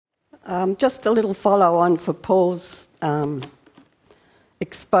Just a little follow-on for Paul's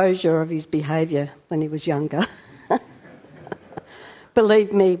exposure of his behaviour when he was younger.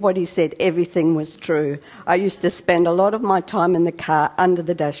 Believe me, what he said, everything was true. I used to spend a lot of my time in the car under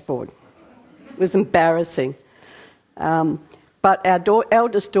the dashboard. It was embarrassing. But our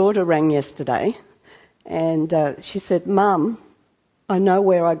eldest daughter rang yesterday and she said, "Mum, I know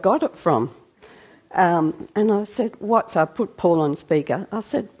where I got it from." And I said, "What?" So I put Paul on speaker. I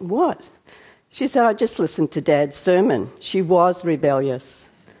said, "What?" She said, "I just listened to Dad's sermon. She was rebellious."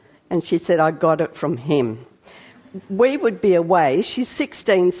 And she said, "I got it from him." We would be away. She's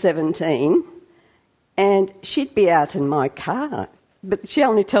 16, 17, and she'd be out in my car. But she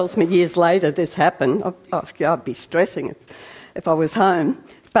only tells me years later this happened. I'd be stressing if I was home.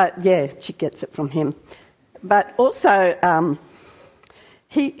 But, yeah, she gets it from him. But also,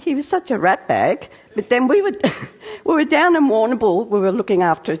 he was such a ratbag. But then we were down in Warrnambool. We were looking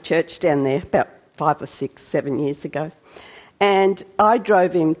after a church down there about 5 or 6, 7 years ago. And I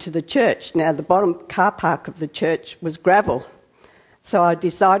drove him to the church. Now, the bottom car park of the church was gravel. So I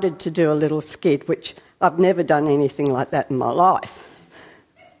decided to do a little skid, which I've never done anything like that in my life.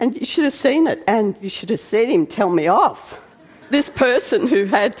 And you should have seen it, and you should have seen him tell me off. This person who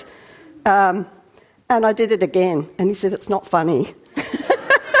had... and I did it again, and he said, "It's not funny."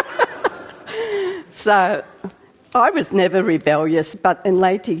 So I was never rebellious, but in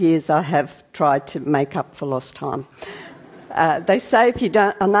later years I have tried to make up for lost time. They say if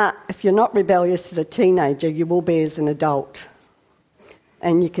you're not rebellious as a teenager, you will be as an adult.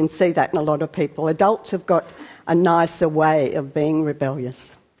 And you can see that in a lot of people. Adults have got a nicer way of being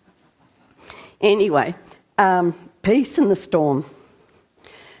rebellious. Anyway, peace in the storm.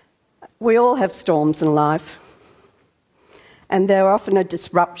 We all have storms in life, and they're often a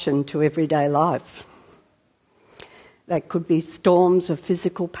disruption to everyday life. They could be storms of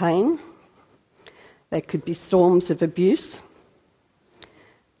physical pain. There could be storms of abuse.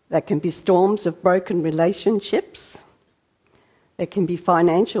 There can be storms of broken relationships. There can be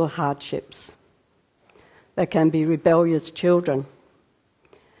financial hardships. There can be rebellious children.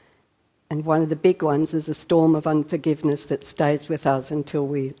 And one of the big ones is a storm of unforgiveness that stays with us until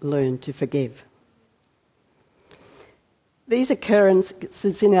we learn to forgive. These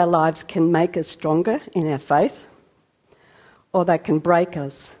occurrences in our lives can make us stronger in our faith, or they can break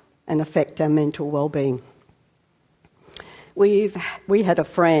us and affect our mental well-being. We had a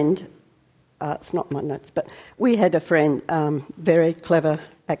friend, it's not my notes, but we had a friend, very clever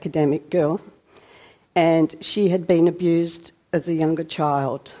academic girl, and she had been abused as a younger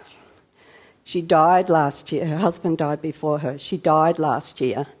child. She died last year. Her husband died before her. She died last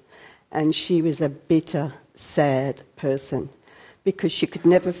year, and she was a bitter, sad person because she could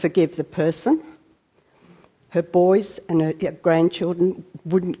never forgive the person. Her boys and her grandchildren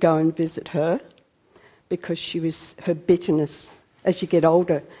wouldn't go and visit her because her bitterness, as you get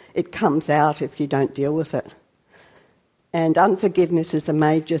older, it comes out if you don't deal with it. And unforgiveness is a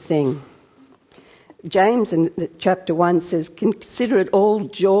major thing. James in chapter 1 says, "Consider it all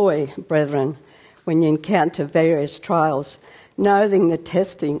joy, brethren, when you encounter various trials, knowing the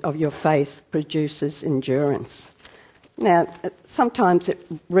testing of your faith produces endurance." Now, sometimes it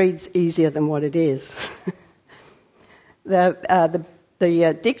reads easier than what it is. The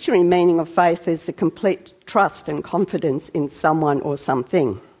dictionary meaning of faith is the complete trust and confidence in someone or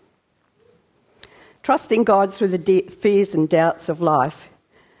something. Trusting God through the fears and doubts of life.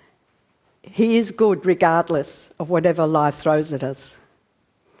 He is good regardless of whatever life throws at us.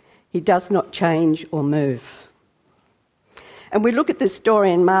 He does not change or move. And we look at this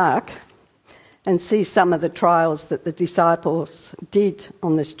story in Mark and see some of the trials that the disciples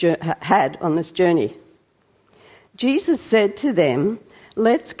had on this journey. Jesus said to them,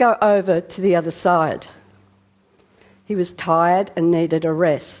 "Let's go over to the other side." He was tired and needed a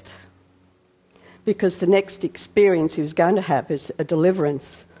rest because the next experience he was going to have is a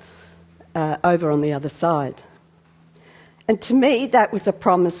deliverance over on the other side. And to me, that was a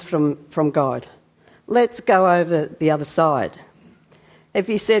promise from God. Let's go over the other side. If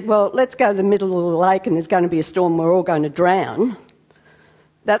he said, "Well, let's go to the middle of the lake and there's going to be a storm, we're all going to drown,"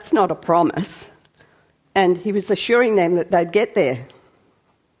 that's not a promise. And he was assuring them that they'd get there.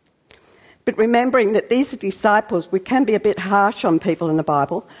 But remembering that these are disciples, we can be a bit harsh on people in the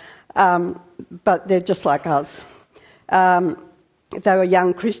Bible, but they're just like us. They were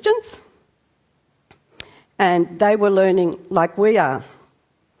young Christians, and they were learning like we are.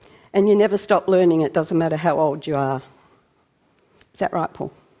 And you never stop learning, it doesn't matter how old you are. Is that right,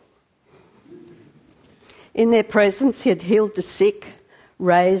 Paul? In their presence, he had healed the sick,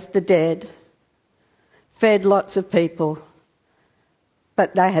 raised the dead, fed lots of people.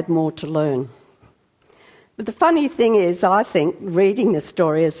 but they had more to learn. But the funny thing is, I think, reading this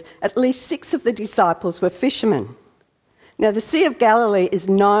story, is at least 6 of the disciples were fishermen. Now, the Sea of Galilee is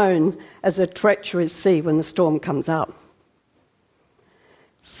known as a treacherous sea when the storm comes up.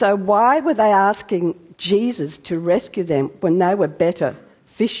 So why were they asking Jesus to rescue them when they were better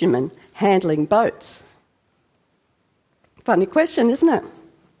fishermen handling boats? Funny question, isn't it?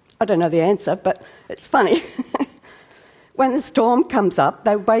 I don't know the answer, but it's funny. When the storm comes up,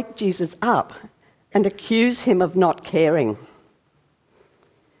 they wake Jesus up and accuse him of not caring.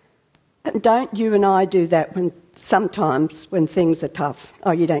 And don't you and I do that sometimes when things are tough?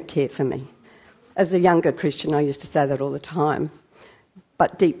 Oh, you don't care for me. As a younger Christian, I used to say that all the time.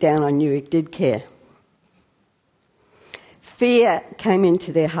 But deep down, I knew he did care. Fear came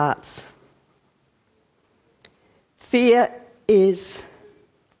into their hearts.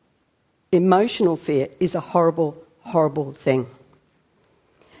 Emotional fear is a horrible, horrible thing.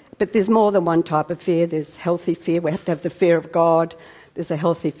 But there's more than one type of fear. There's healthy fear. We have to have the fear of God. There's a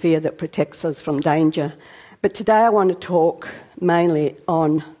healthy fear that protects us from danger. But today I want to talk mainly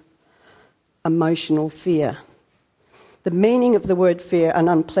on emotional fear. The meaning of the word fear, an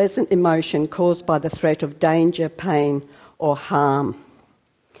unpleasant emotion caused by the threat of danger, pain, or harm.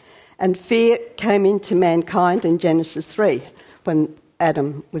 And fear came into mankind in Genesis 3 when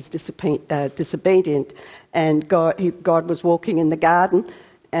Adam was disobedient, and God was walking in the garden,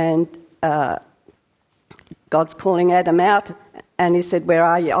 and God's calling Adam out, and he said, "Where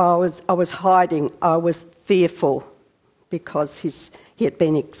are you?" I was hiding. I was fearful because he had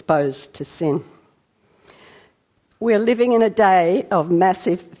been exposed to sin. We're living in a day of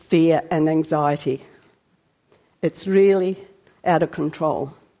massive fear and anxiety. It's really out of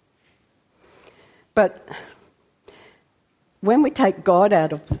control. But when we take God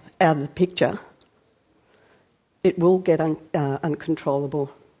out of the picture, it will get uncontrollable.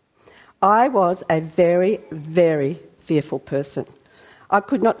 I was a very, very fearful person. I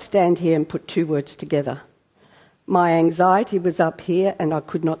could not stand here and put 2 words together. My anxiety was up here and I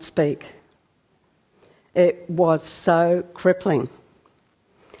could not speak. It was so crippling.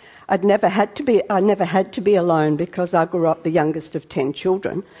 I never had to be alone because I grew up the youngest of 10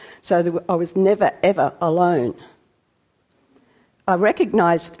 children, so I was never, ever alone. I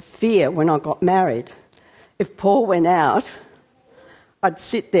recognised fear when I got married. If Paul went out, I'd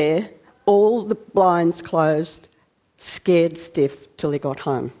sit there, all the blinds closed, scared stiff till he got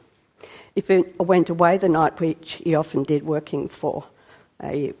home. If I went away the night, which he often did, working for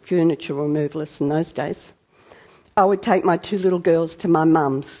a furniture removalist in those days, I would take my 2 little girls to my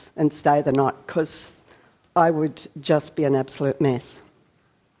mum's and stay the night because I would just be an absolute mess.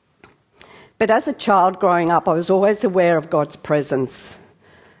 But as a child growing up, I was always aware of God's presence.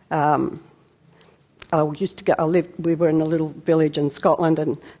 We were in a little village in Scotland,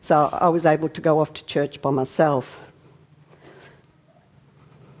 and so I was able to go off to church by myself.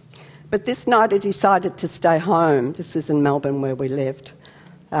 But this night I decided to stay home. This is in Melbourne where we lived,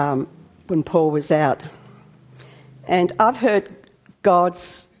 when Paul was out. And I've heard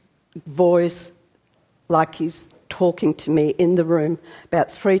God's voice like he's talking to me in the room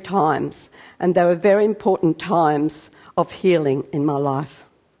about 3 times. And they were very important times of healing in my life.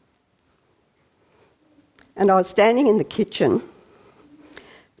 And I was standing in the kitchen,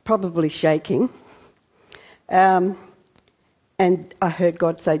 probably shaking, and I heard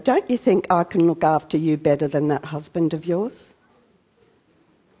God say, "Don't you think I can look after you better than that husband of yours?"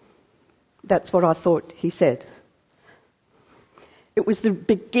 That's what I thought he said. It was the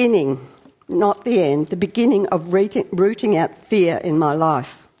beginning, not the end, the beginning of rooting out fear in my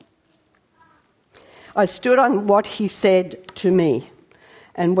life. I stood on what he said to me.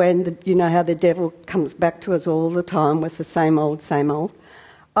 And when, you know how the devil comes back to us all the time with the same old,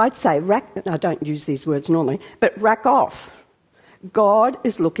 I'd say, I don't use these words normally, but rack off. God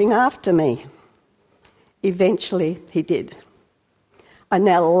is looking after me. Eventually, he did. I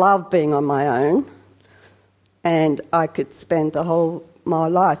now love being on my own, and I could spend my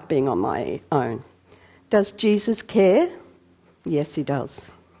life being on my own. Does Jesus care? Yes, he does.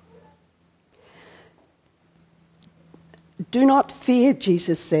 Do not fear,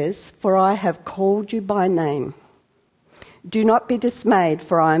 Jesus says, for I have called you by name. Do not be dismayed,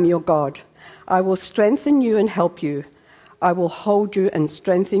 for I am your God. I will strengthen you and help you. I will hold you and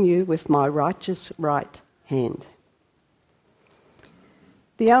strengthen you with my righteous right hand.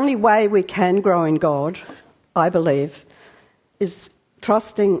 The only way we can grow in God, I believe, is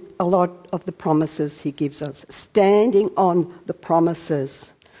trusting a lot of the promises he gives us, standing on the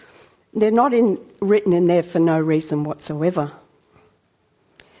promises. They're not written in there for no reason whatsoever.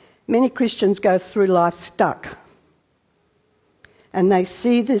 Many Christians go through life stuck. And they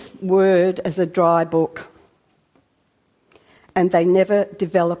see this word as a dry book. And they never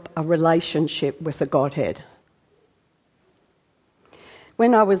develop a relationship with the Godhead.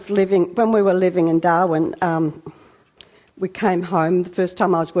 When we were living in Darwin, we came home. The first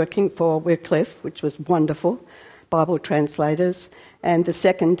time I was working for Wycliffe, which was wonderful, Bible translators. And the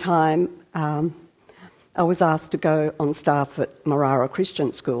second time, I was asked to go on staff at Marara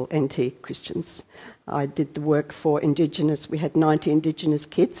Christian School, NT Christians. I did the work for Indigenous. We had 90 Indigenous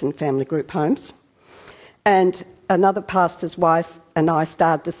kids in family group homes. And another pastor's wife and I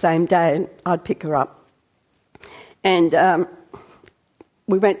started the same day, and I'd pick her up. And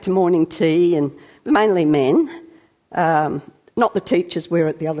we went to morning tea, and mainly men. Not the teachers, we were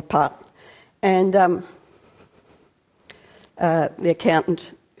at the other part. And the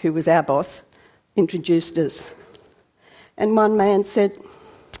accountant, who was our boss, introduced us. And one man said,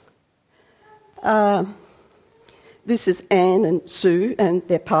 this is Anne and Sue and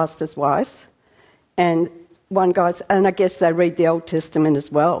their pastors' wives. And one guy's, and I guess they read the Old Testament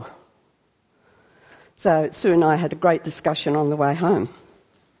as well. So Sue and I had a great discussion on the way home.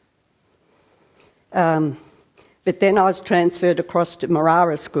 But then I was transferred across to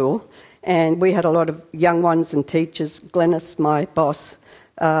Marara School, and we had a lot of young ones and teachers. Glenys, my boss,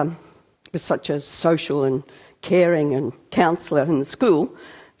 was such a social and caring and counsellor in the school,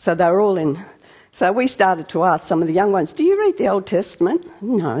 so they were all in. So we started to ask some of the young ones, do you read the Old Testament?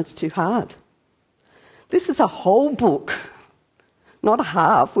 No, it's too hard. This is a whole book, not a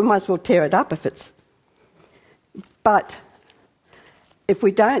half. We might as well tear it up if it's... But if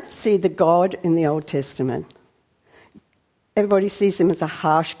we don't see the God in the Old Testament, everybody sees him as a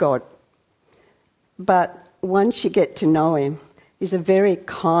harsh God. But once you get to know him, he's a very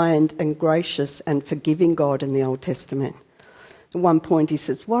kind and gracious and forgiving God in the Old Testament. At one point he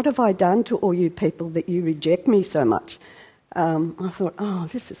says, what have I done to all you people that you reject me so much? I thought, oh,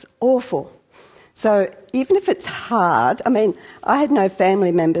 this is awful. So even if it's hard, I mean, I had no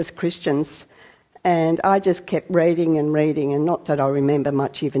family members Christians, and I just kept reading, and not that I remember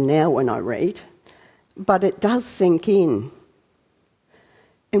much even now when I read, but it does sink in.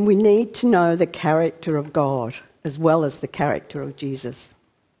 And we need to know the character of God as well as the character of Jesus.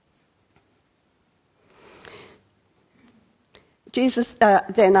 Jesus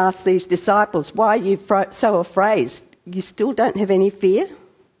then asked these disciples, why are you so afraid? You still don't have any fear?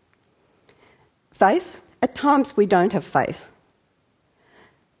 Faith? At times we don't have faith.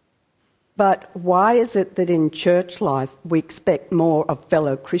 But why is it that in church life we expect more of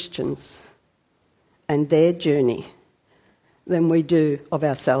fellow Christians and their journey than we do of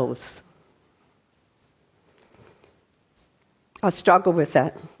ourselves? I struggle with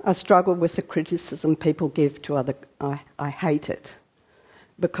that. I struggle with the criticism people give to other... I hate it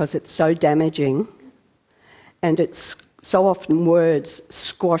because it's so damaging, and it's so often words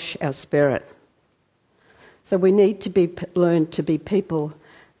squash our spirit. So we need to learn to be people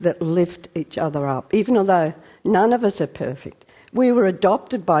that lift each other up, even although none of us are perfect. We were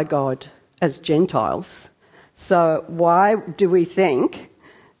adopted by God as Gentiles, so why do we think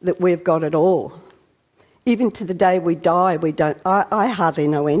that we've got it all? Even to the day we die, we don't. I hardly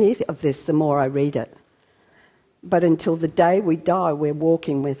know any of this the more I read it. But until the day we die, we're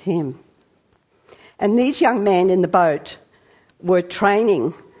walking with him. And these young men in the boat were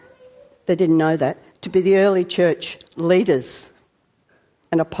training, they didn't know that, to be the early church leaders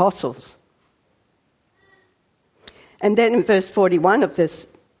and apostles. And then in verse 41 of this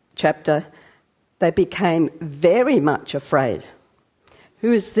chapter, they became very much afraid.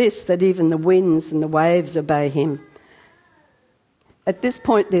 Who is this that even the winds and the waves obey him? At this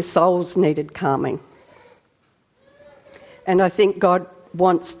point, their souls needed calming. And I think God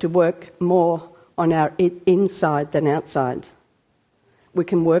wants to work more on our inside than outside. We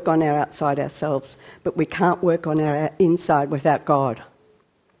can work on our outside ourselves, but we can't work on our inside without God.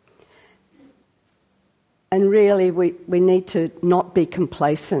 And really, we need to not be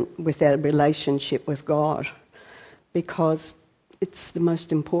complacent with our relationship with God, because it's the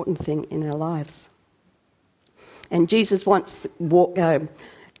most important thing in our lives. And Jesus wants to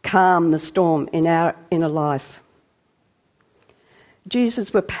calm the storm in our inner life.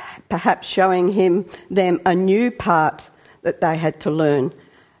 Jesus was perhaps showing them a new part that they had to learn,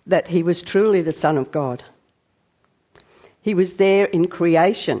 that he was truly the Son of God. He was there in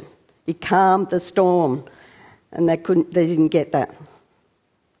creation. He calmed the storm, and they didn't get that.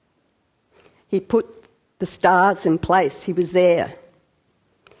 He put the stars in place. He was there.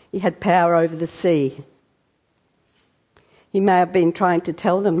 He had power over the sea. He may have been trying to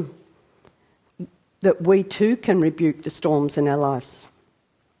tell them that we too can rebuke the storms in our lives.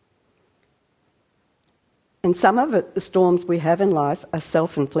 And some of it, the storms we have in life are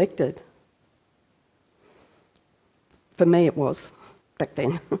self-inflicted. For me it was, back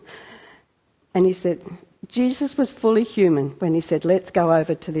then. And he said, Jesus was fully human when he said, let's go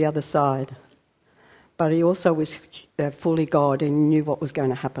over to the other side. But he also was fully God and knew what was going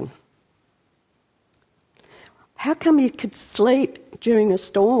to happen. How come you could sleep during a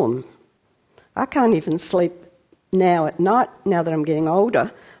storm? I can't even sleep now at night, now that I'm getting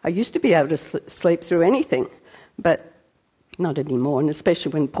older. I used to be able to sleep through anything, but not anymore, and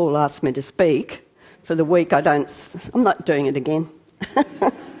especially when Paul asked me to speak. For the week, I'm not doing it again.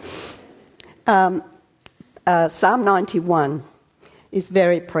 Psalm 91 is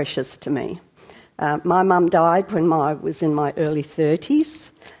very precious to me. My mum died when I was in my early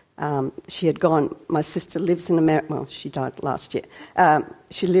 30s. She had gone, my sister lives in America, well, she died last year.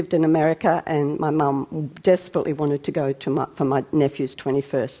 She lived in America, and my mum desperately wanted to go for my nephew's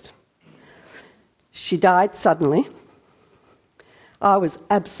 21st. She died suddenly. I was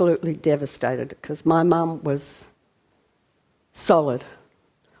absolutely devastated because my mum was solid.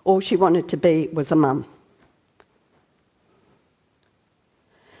 All she wanted to be was a mum.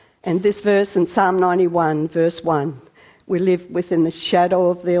 And this verse in Psalm 91, verse 1, we live within the shadow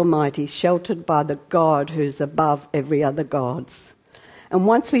of the Almighty, sheltered by the God who's above every other gods. And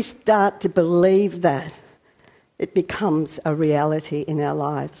once we start to believe that, it becomes a reality in our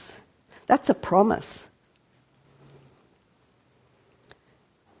lives. That's a promise.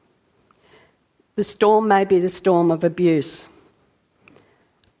 The storm may be the storm of abuse.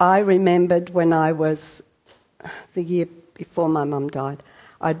 I remembered when I was, the year before my mum died,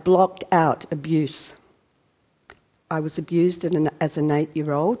 I'd blocked out abuse. I was abused as an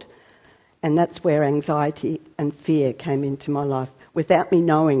 8-year-old, and that's where anxiety and fear came into my life, without me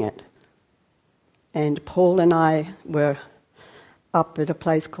knowing it. And Paul and I were up at a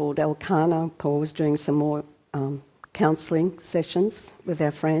place called Elkanah. Paul was doing some more counselling sessions with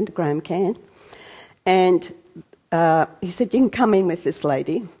our friend, Graham Cann. And he said, you can come in with this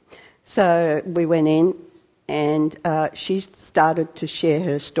lady. So we went in, and she started to share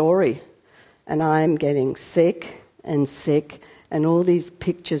her story. And I'm getting sick, and all these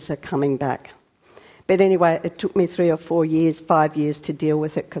pictures are coming back. But anyway, it took me 3 or 4 years, 5 years to deal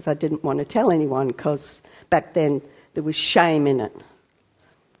with it because I didn't want to tell anyone, because back then there was shame in it.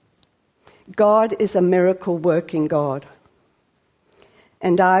 God is a miracle-working God.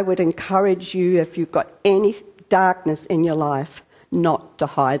 And I would encourage you, if you've got any darkness in your life, not to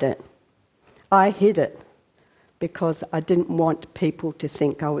hide it. I hid it because I didn't want people to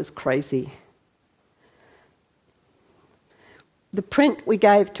think I was crazy. The print we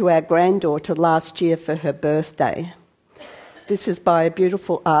gave to our granddaughter last year for her birthday, this is by a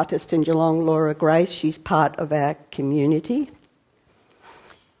beautiful artist in Geelong, Laura Grace. She's part of our community.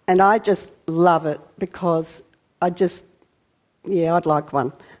 And I just love it because I'd like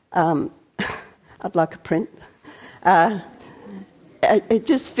one. I'd like a print. It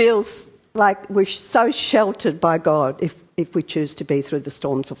just feels like we're so sheltered by God if we choose to be through the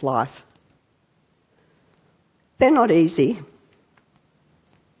storms of life. They're not easy.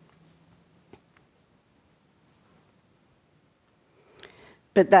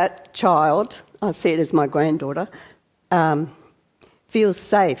 But that child, I see it as my granddaughter, feels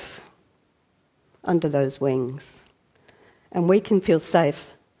safe under those wings. And we can feel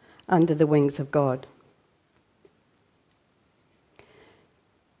safe under the wings of God.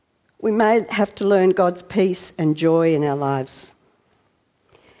 We may have to learn God's peace and joy in our lives.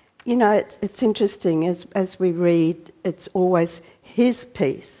 You know, it's interesting, as we read, it's always His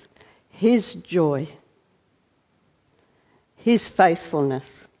peace, His joy, His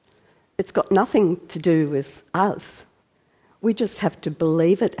faithfulness. It's got nothing to do with us. We just have to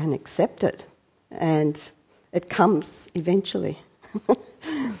believe it and accept it. And it comes eventually.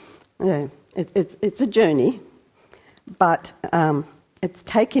 Yeah, it's a journey, but it's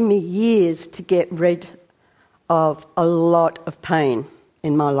taken me years to get rid of a lot of pain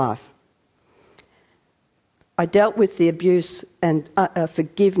in my life. I dealt with the abuse and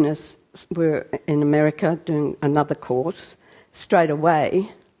forgiveness. We're in America doing another course straight away,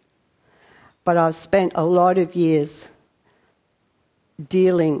 but I've spent a lot of years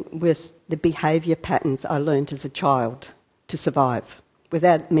dealing with the behaviour patterns I learned as a child to survive,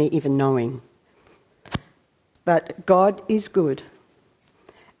 without me even knowing. But God is good,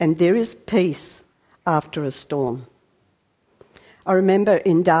 and there is peace after a storm. I remember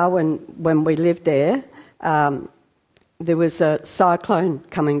in Darwin, when we lived there, there was a cyclone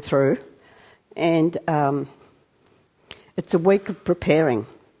coming through, and it's a week of preparing.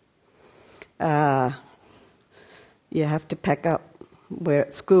 You have to pack up. We're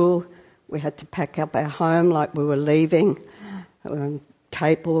at school. We had to pack up our home like we were leaving,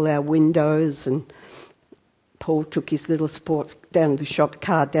 tape all our windows, and Paul took his little sports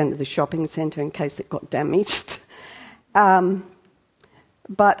car down to the shopping centre in case it got damaged. But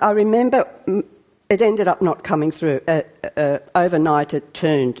I remember it ended up not coming through. Overnight it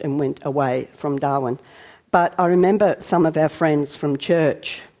turned and went away from Darwin. But I remember some of our friends from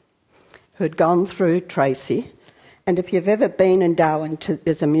church who had gone through Tracy. And if you've ever been in Darwin,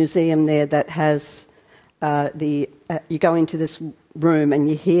 there's a museum there that has you go into this room and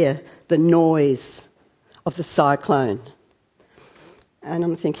you hear the noise of the cyclone. And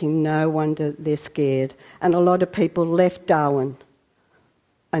I'm thinking, no wonder they're scared. And a lot of people left Darwin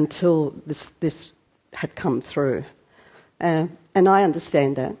until this had come through. And I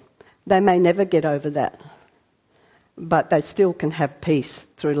understand that. They may never get over that, but they still can have peace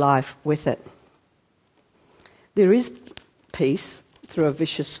through life with it. There is peace through a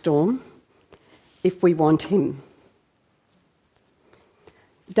vicious storm if we want him.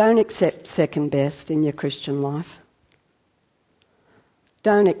 Don't accept second best in your Christian life.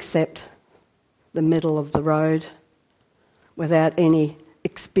 Don't accept the middle of the road without any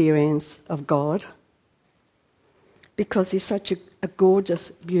experience of God, because he's such a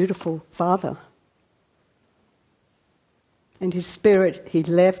gorgeous, beautiful Father. And his Spirit he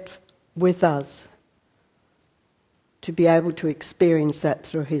left with us to be able to experience that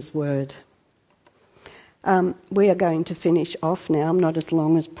through his word. We are going to finish off now. I'm not as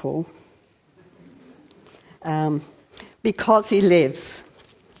long as Paul. Because he lives.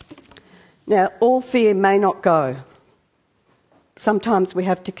 Now, all fear may not go. Sometimes we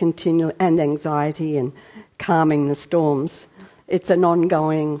have to continue, and anxiety and calming the storms. It's an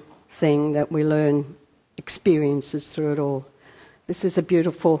ongoing thing that we learn experiences through it all. This is a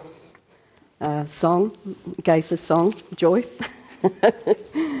beautiful song, Gaither's song, Joy.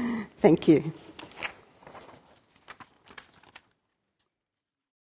 Thank you.